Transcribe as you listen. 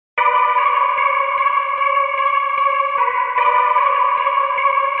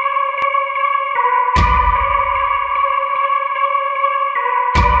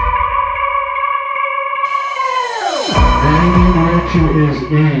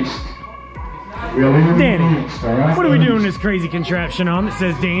east. Danny, what are we doing this crazy contraption on that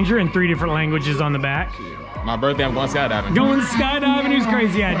says danger in 3 different languages on the back? My birthday, I'm going skydiving. Going skydiving? Whose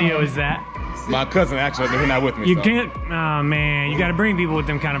crazy idea was that? My cousin, actually, he's not with me. You can't, oh man, you gotta bring people with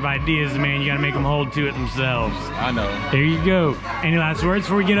them kind of ideas, man. You gotta make them hold to it themselves. I know. There you go. Any last words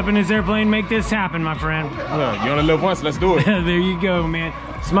before we get up in this airplane and make this happen, my friend? You only live once, let's do it. There you go, man.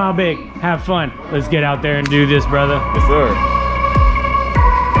 Smile big, have fun. Let's get out there and do this, brother. Yes, sir.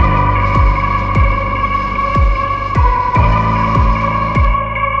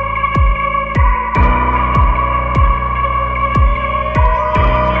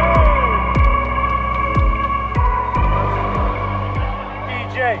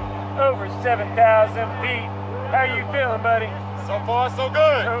 Over 7,000 feet. How you feeling, buddy? So far, so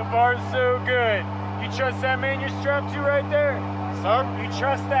good. So far, so good. You trust that man you're strapped to right there? Sir? You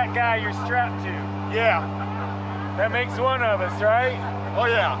trust that guy you're strapped to? Yeah. That makes one of us, right? Oh,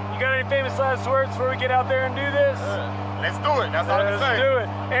 yeah. You got any famous last words before we get out there and do this? Let's do it. That's all I can say. Let's do it.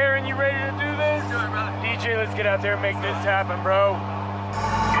 Aaron, you ready to do this? Do it, brother. DJ, let's get out there and make this happen, bro.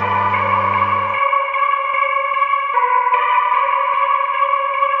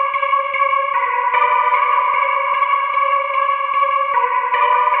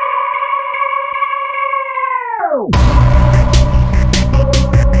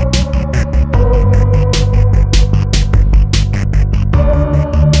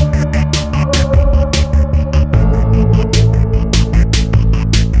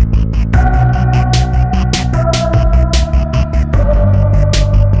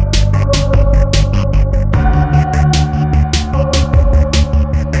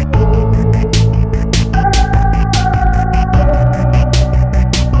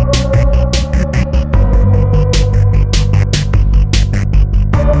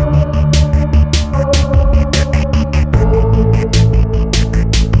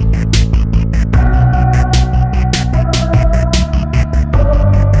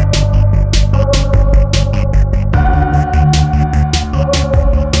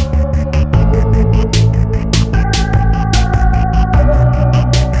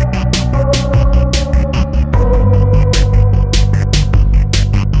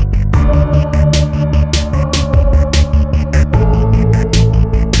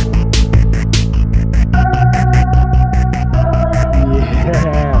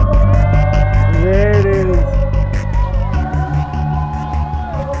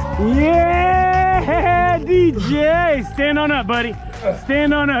 Yeah, DJ, stand on up, buddy.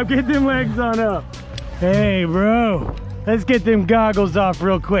 Stand on up, get them legs on up. Hey, bro, let's get them goggles off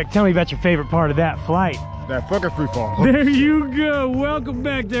real quick. Tell me about your favorite part of that flight. That fucking free fall. There you go. Welcome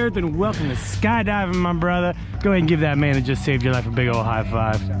back to Earth and welcome to skydiving, my brother. Go ahead and give that man that just saved your life a big old high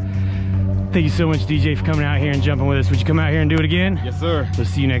five. Thank you so much, DJ, for coming out here and jumping with us. Would you come out here and do it again? Yes, sir. We'll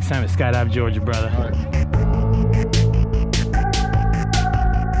see you next time at Skydive Georgia, brother. All right.